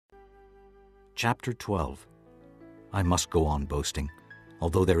Chapter 12. I must go on boasting.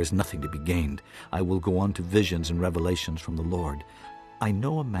 Although there is nothing to be gained, I will go on to visions and revelations from the Lord. I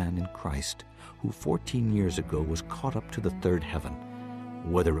know a man in Christ who 14 years ago was caught up to the third heaven.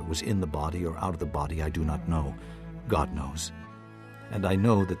 Whether it was in the body or out of the body, I do not know. God knows. And I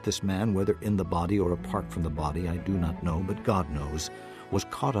know that this man, whether in the body or apart from the body, I do not know, but God knows, was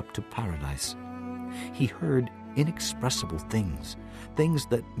caught up to paradise. He heard inexpressible things, things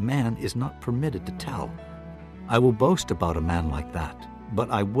that man is not permitted to tell. I will boast about a man like that,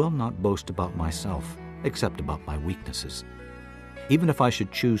 but I will not boast about myself, except about my weaknesses. Even if I should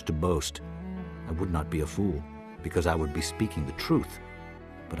choose to boast, I would not be a fool, because I would be speaking the truth.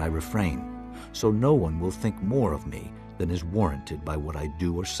 But I refrain, so no one will think more of me than is warranted by what I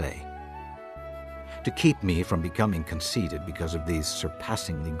do or say. To keep me from becoming conceited because of these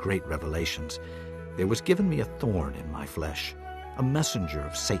surpassingly great revelations, there was given me a thorn in my flesh, a messenger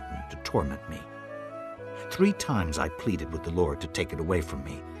of Satan to torment me. 3 times I pleaded with the Lord to take it away from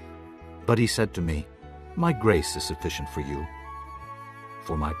me. But he said to me, "My grace is sufficient for you,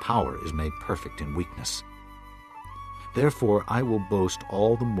 for my power is made perfect in weakness." Therefore I will boast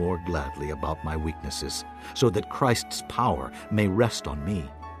all the more gladly about my weaknesses, so that Christ's power may rest on me.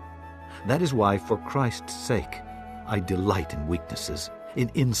 That is why, for Christ's sake, I delight in weaknesses, in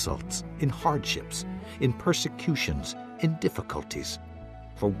insults, in hardships, in persecutions, in difficulties.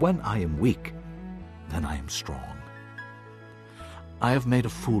 For when I am weak, then I am strong. I have made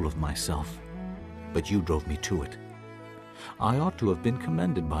a fool of myself, but you drove me to it. I ought to have been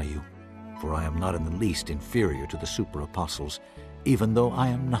commended by you, for I am not in the least inferior to the super-apostles, even though I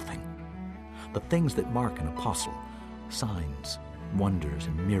am nothing. The things that mark an apostle, signs, wonders,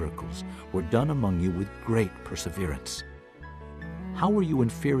 and miracles, were done among you with great perseverance. How were you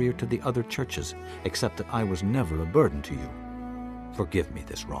inferior to the other churches, except that I was never a burden to you? Forgive me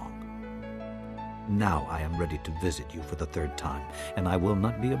this wrong. Now I am ready to visit you for the 3rd time, and I will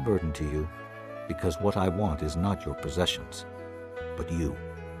not be a burden to you, because what I want is not your possessions, but you.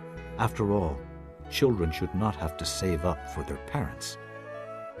 After all, children should not have to save up for their parents,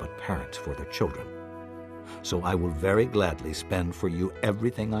 but parents for their children. So I will very gladly spend for you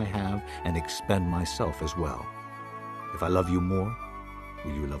everything I have and expend myself as well. If I love you more,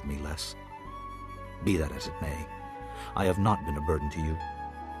 will you love me less? Be that as it may, I have not been a burden to you.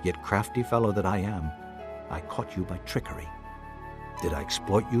 Yet, crafty fellow that I am, I caught you by trickery. Did I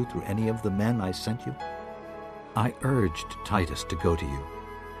exploit you through any of the men I sent you? I urged Titus to go to you,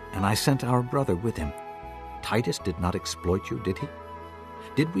 and I sent our brother with him. Titus did not exploit you, did he?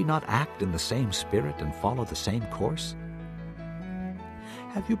 Did we not act in the same spirit and follow the same course?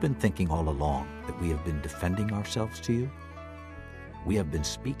 Have you been thinking all along that we have been defending ourselves to you? We have been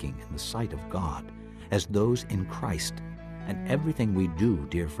speaking in the sight of God as those in Christ, and everything we do,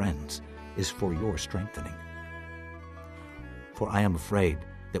 dear friends, is for your strengthening. For I am afraid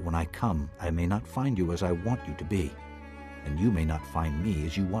that when I come, I may not find you as I want you to be, and you may not find me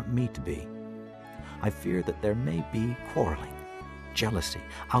as you want me to be. I fear that there may be quarreling, jealousy,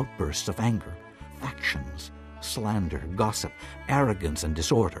 outbursts of anger, factions, slander, gossip, arrogance, and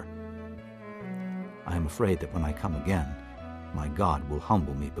disorder. I am afraid that when I come again, my God will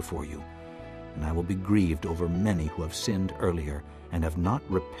humble me before you, and I will be grieved over many who have sinned earlier and have not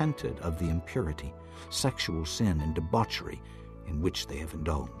repented of the impurity, sexual sin, and debauchery in which they have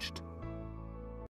indulged.